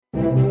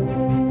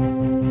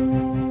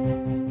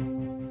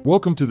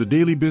Welcome to the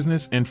Daily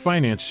Business and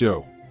Finance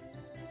Show.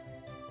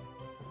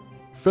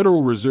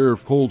 Federal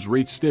Reserve holds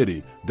rates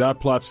steady,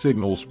 dot plot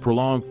signals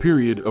prolonged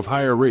period of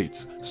higher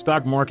rates,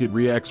 stock market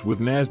reacts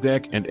with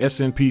NASDAQ and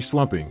S&P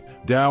slumping,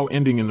 Dow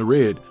ending in the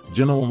red,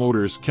 General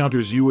Motors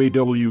counters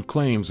UAW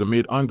claims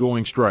amid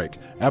ongoing strike,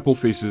 Apple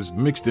faces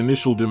mixed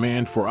initial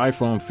demand for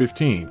iPhone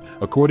 15,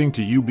 according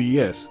to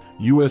UBS,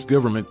 U.S.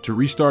 government to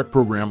restart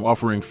program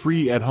offering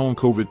free at-home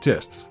COVID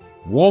tests.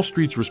 Wall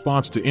Street's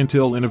response to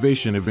Intel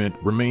Innovation event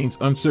remains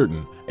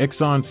uncertain.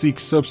 Exxon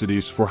seeks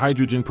subsidies for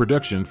hydrogen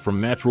production from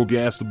natural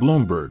gas to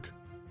Bloomberg.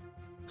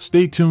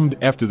 Stay tuned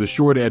after the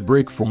short ad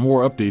break for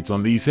more updates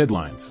on these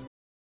headlines.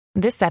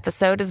 This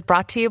episode is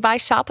brought to you by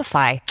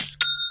Shopify.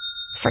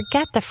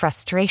 Forget the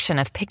frustration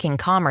of picking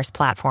commerce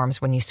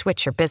platforms when you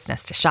switch your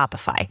business to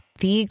Shopify,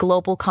 the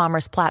global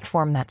commerce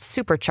platform that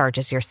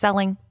supercharges your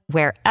selling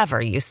wherever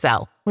you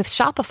sell. With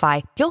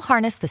Shopify, you'll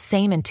harness the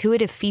same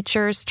intuitive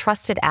features,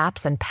 trusted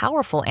apps, and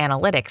powerful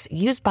analytics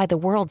used by the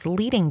world's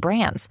leading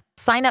brands.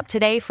 Sign up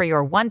today for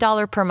your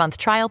 $1 per month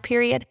trial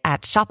period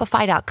at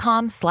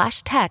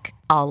shopify.com/tech,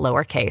 all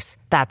lowercase.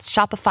 That's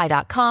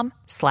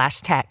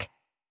shopify.com/tech.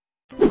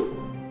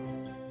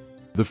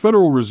 The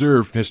Federal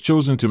Reserve has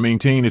chosen to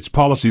maintain its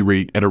policy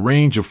rate at a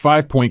range of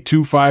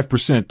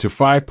 5.25% to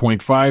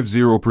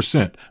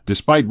 5.50%,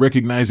 despite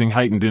recognizing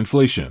heightened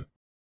inflation.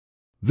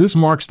 This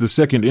marks the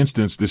second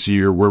instance this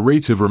year where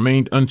rates have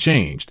remained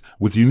unchanged,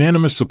 with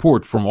unanimous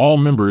support from all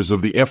members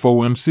of the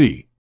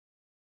FOMC.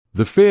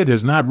 The Fed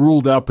has not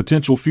ruled out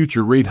potential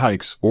future rate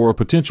hikes or a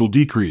potential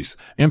decrease,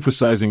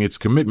 emphasizing its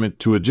commitment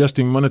to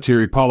adjusting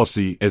monetary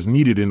policy as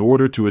needed in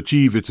order to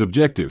achieve its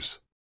objectives.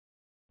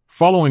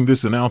 Following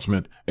this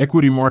announcement,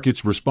 equity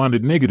markets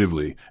responded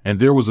negatively, and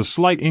there was a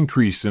slight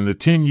increase in the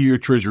 10-year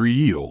Treasury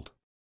yield.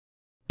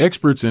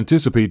 Experts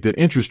anticipate that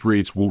interest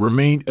rates will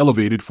remain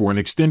elevated for an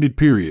extended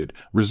period,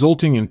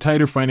 resulting in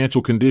tighter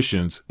financial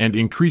conditions and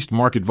increased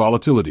market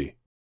volatility.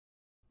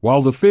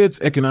 While the Fed's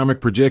economic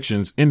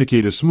projections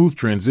indicate a smooth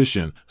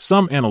transition,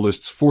 some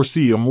analysts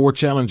foresee a more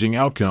challenging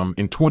outcome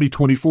in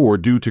 2024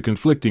 due to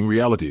conflicting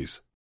realities.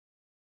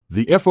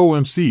 The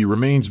FOMC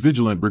remains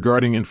vigilant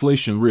regarding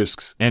inflation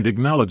risks and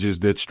acknowledges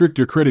that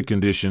stricter credit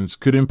conditions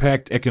could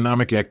impact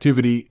economic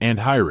activity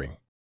and hiring.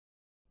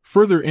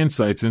 Further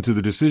insights into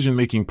the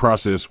decision-making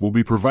process will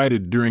be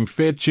provided during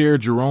Fed Chair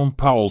Jerome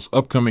Powell's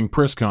upcoming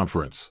press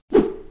conference.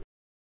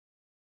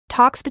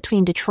 Talks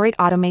between Detroit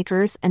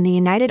automakers and the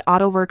United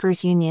Auto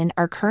Workers Union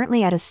are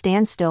currently at a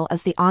standstill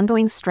as the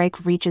ongoing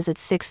strike reaches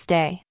its sixth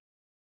day.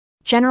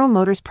 General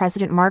Motors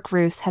President Mark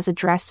Roos has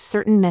addressed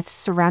certain myths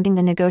surrounding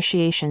the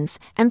negotiations,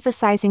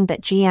 emphasizing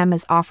that GM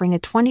is offering a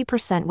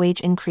 20%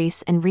 wage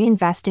increase and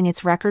reinvesting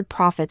its record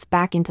profits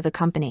back into the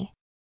company.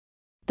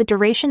 The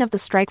duration of the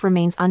strike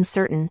remains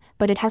uncertain,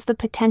 but it has the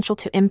potential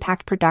to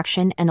impact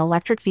production and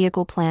electric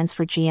vehicle plans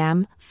for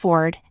GM,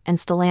 Ford, and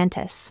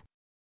Stellantis.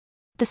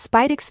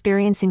 Despite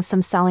experiencing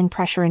some selling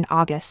pressure in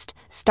August,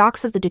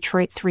 stocks of the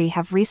Detroit 3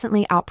 have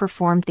recently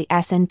outperformed the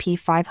S&P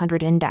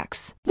 500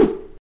 index.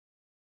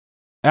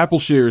 Apple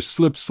shares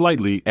slipped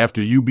slightly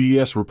after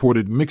UBS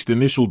reported mixed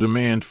initial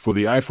demand for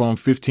the iPhone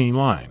 15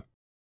 line.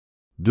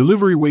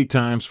 Delivery wait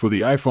times for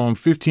the iPhone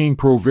 15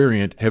 Pro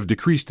variant have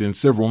decreased in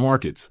several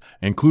markets,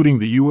 including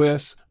the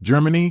US,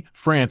 Germany,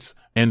 France,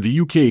 and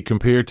the UK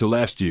compared to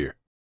last year.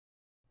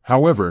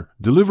 However,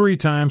 delivery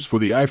times for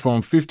the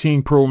iPhone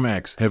 15 Pro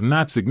Max have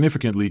not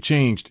significantly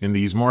changed in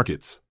these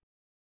markets.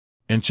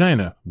 In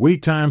China,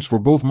 wait times for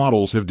both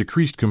models have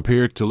decreased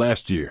compared to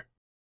last year.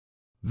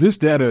 This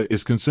data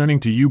is concerning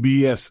to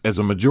UBS as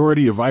a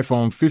majority of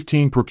iPhone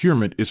 15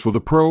 procurement is for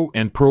the Pro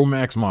and Pro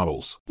Max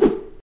models.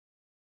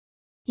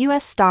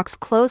 U.S. stocks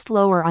closed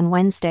lower on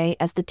Wednesday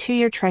as the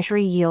two-year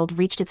Treasury yield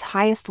reached its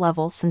highest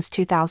level since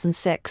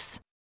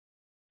 2006.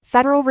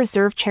 Federal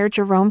Reserve Chair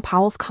Jerome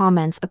Powell's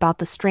comments about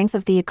the strength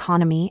of the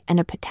economy and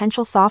a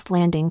potential soft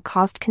landing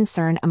caused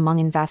concern among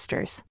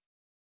investors.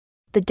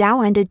 The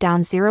Dow ended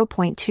down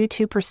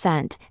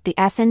 0.22%, the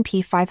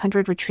S&P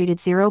 500 retreated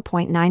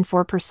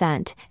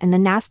 0.94%, and the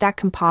NASDAQ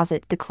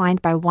Composite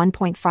declined by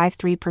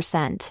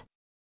 1.53%.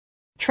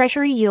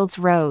 Treasury yields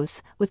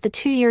rose, with the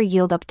two-year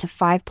yield up to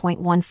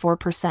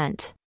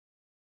 5.14%.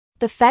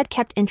 The Fed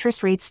kept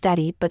interest rates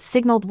steady but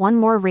signaled one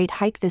more rate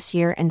hike this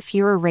year and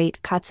fewer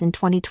rate cuts in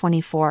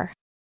 2024.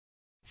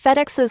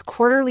 FedEx's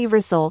quarterly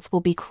results will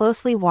be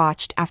closely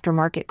watched after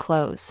market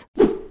close.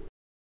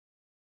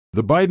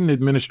 The Biden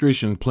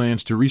administration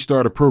plans to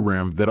restart a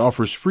program that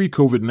offers free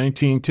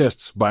COVID-19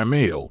 tests by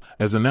mail,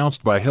 as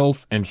announced by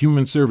Health and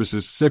Human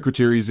Services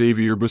Secretary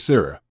Xavier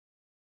Becerra.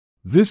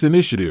 This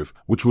initiative,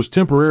 which was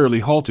temporarily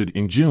halted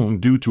in June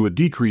due to a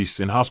decrease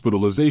in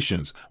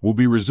hospitalizations, will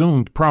be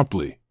resumed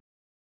promptly.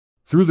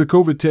 Through the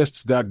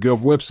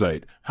covidtests.gov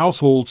website,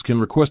 households can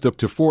request up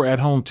to 4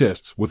 at-home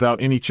tests without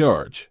any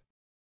charge.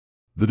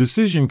 The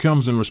decision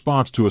comes in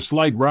response to a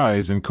slight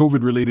rise in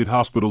COVID-related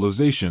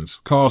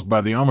hospitalizations caused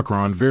by the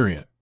Omicron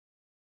variant.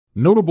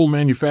 Notable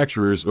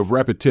manufacturers of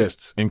rapid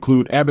tests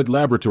include Abbott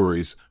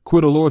Laboratories,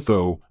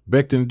 QuidelOrtho,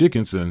 Becton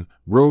Dickinson,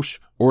 Roche,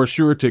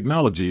 OraSure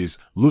Technologies,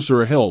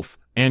 Lucira Health,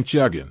 and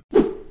Chagin.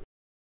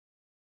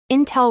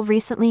 Intel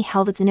recently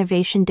held its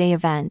Innovation Day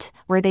event,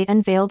 where they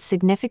unveiled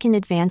significant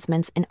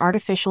advancements in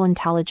artificial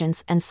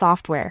intelligence and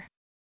software.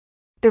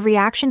 The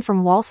reaction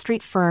from Wall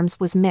Street firms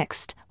was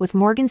mixed, with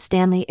Morgan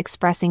Stanley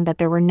expressing that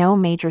there were no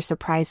major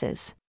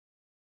surprises.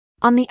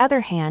 On the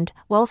other hand,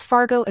 Wells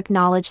Fargo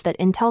acknowledged that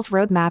Intel's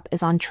roadmap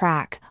is on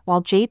track,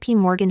 while JP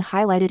Morgan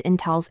highlighted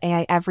Intel's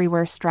AI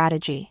Everywhere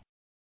strategy.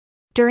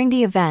 During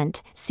the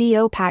event,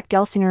 CEO Pat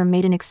Gelsinger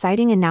made an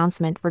exciting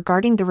announcement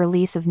regarding the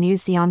release of new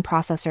Xeon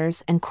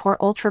processors and Core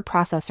Ultra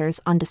processors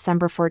on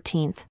December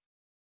 14.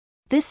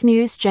 This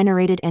news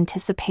generated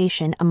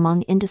anticipation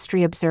among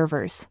industry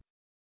observers.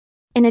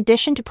 In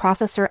addition to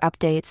processor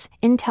updates,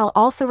 Intel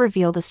also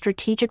revealed a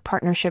strategic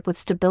partnership with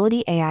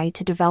Stability AI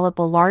to develop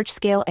a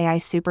large-scale AI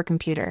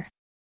supercomputer.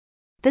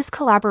 This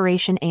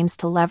collaboration aims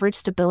to leverage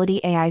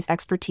Stability AI's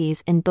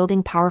expertise in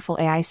building powerful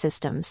AI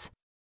systems.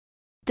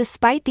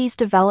 Despite these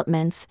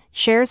developments,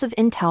 shares of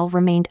Intel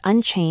remained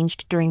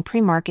unchanged during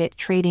pre-market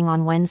trading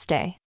on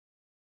Wednesday.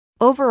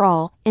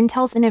 Overall,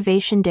 Intel's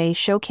Innovation Day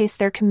showcased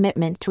their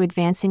commitment to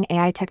advancing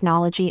AI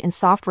technology and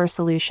software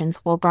solutions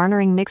while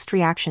garnering mixed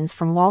reactions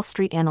from Wall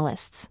Street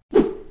analysts.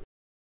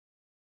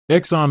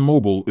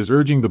 ExxonMobil is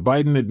urging the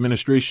Biden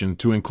administration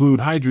to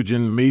include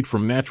hydrogen made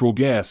from natural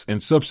gas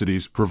in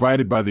subsidies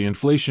provided by the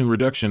Inflation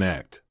Reduction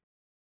Act.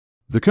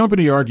 The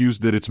company argues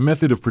that its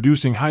method of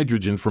producing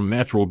hydrogen from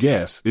natural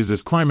gas is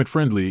as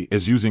climate-friendly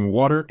as using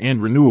water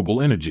and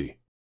renewable energy.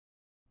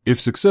 If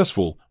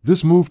successful,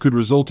 this move could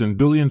result in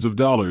billions of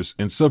dollars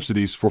in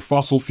subsidies for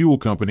fossil fuel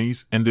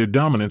companies and their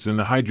dominance in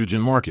the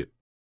hydrogen market.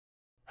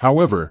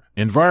 However,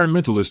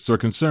 environmentalists are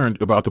concerned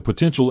about the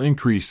potential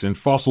increase in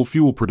fossil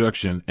fuel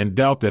production and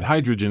doubt that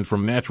hydrogen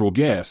from natural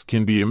gas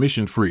can be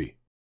emission-free.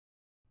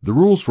 The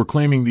rules for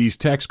claiming these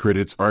tax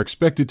credits are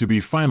expected to be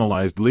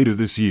finalized later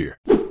this year.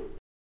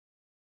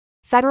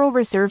 Federal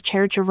Reserve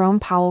Chair Jerome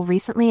Powell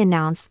recently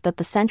announced that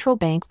the central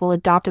bank will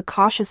adopt a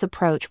cautious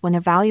approach when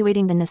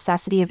evaluating the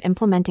necessity of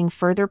implementing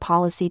further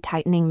policy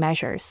tightening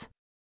measures.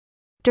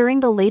 During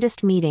the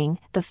latest meeting,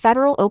 the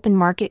Federal Open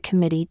Market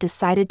Committee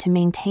decided to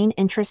maintain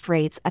interest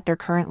rates at their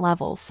current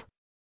levels.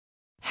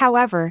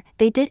 However,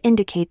 they did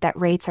indicate that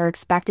rates are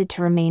expected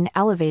to remain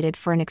elevated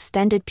for an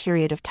extended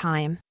period of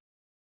time.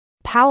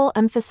 Powell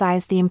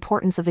emphasized the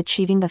importance of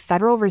achieving the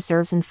Federal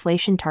Reserve's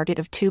inflation target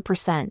of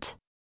 2%.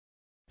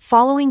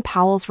 Following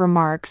Powell's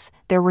remarks,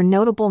 there were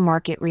notable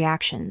market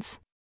reactions.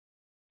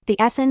 The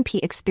S&P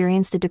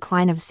experienced a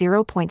decline of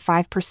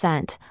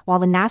 0.5%, while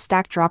the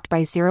Nasdaq dropped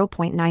by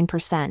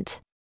 0.9%.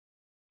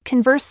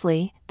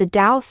 Conversely, the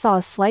Dow saw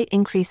a slight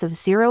increase of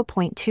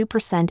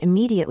 0.2%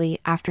 immediately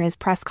after his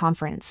press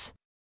conference.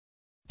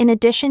 In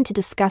addition to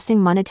discussing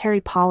monetary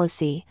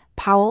policy,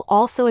 Powell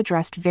also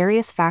addressed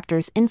various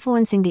factors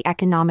influencing the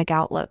economic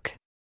outlook.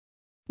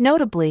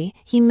 Notably,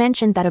 he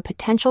mentioned that a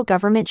potential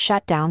government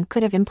shutdown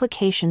could have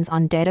implications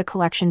on data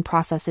collection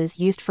processes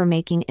used for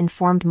making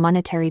informed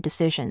monetary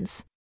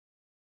decisions.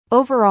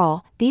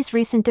 Overall, these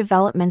recent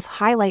developments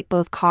highlight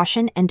both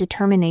caution and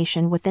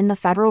determination within the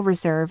Federal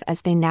Reserve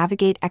as they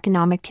navigate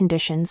economic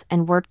conditions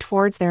and work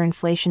towards their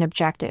inflation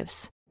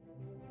objectives.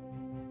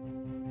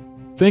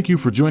 Thank you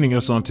for joining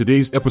us on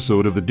today's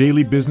episode of the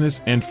Daily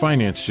Business and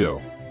Finance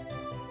Show.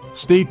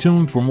 Stay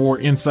tuned for more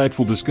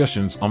insightful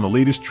discussions on the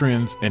latest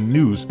trends and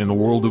news in the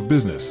world of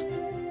business.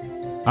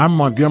 I'm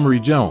Montgomery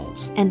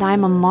Jones. And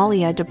I'm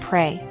Amalia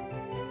Dupre.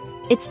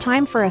 It's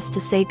time for us to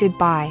say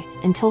goodbye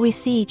until we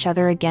see each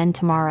other again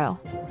tomorrow.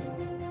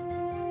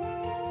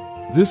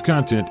 This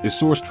content is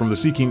sourced from the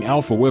Seeking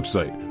Alpha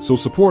website, so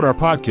support our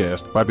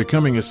podcast by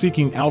becoming a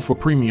Seeking Alpha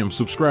Premium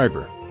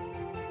subscriber.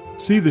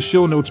 See the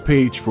show notes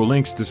page for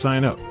links to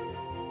sign up.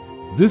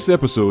 This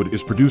episode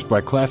is produced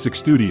by Classic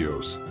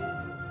Studios.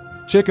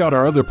 Check out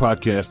our other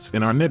podcasts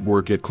in our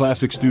network at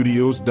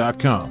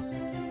classicstudios.com.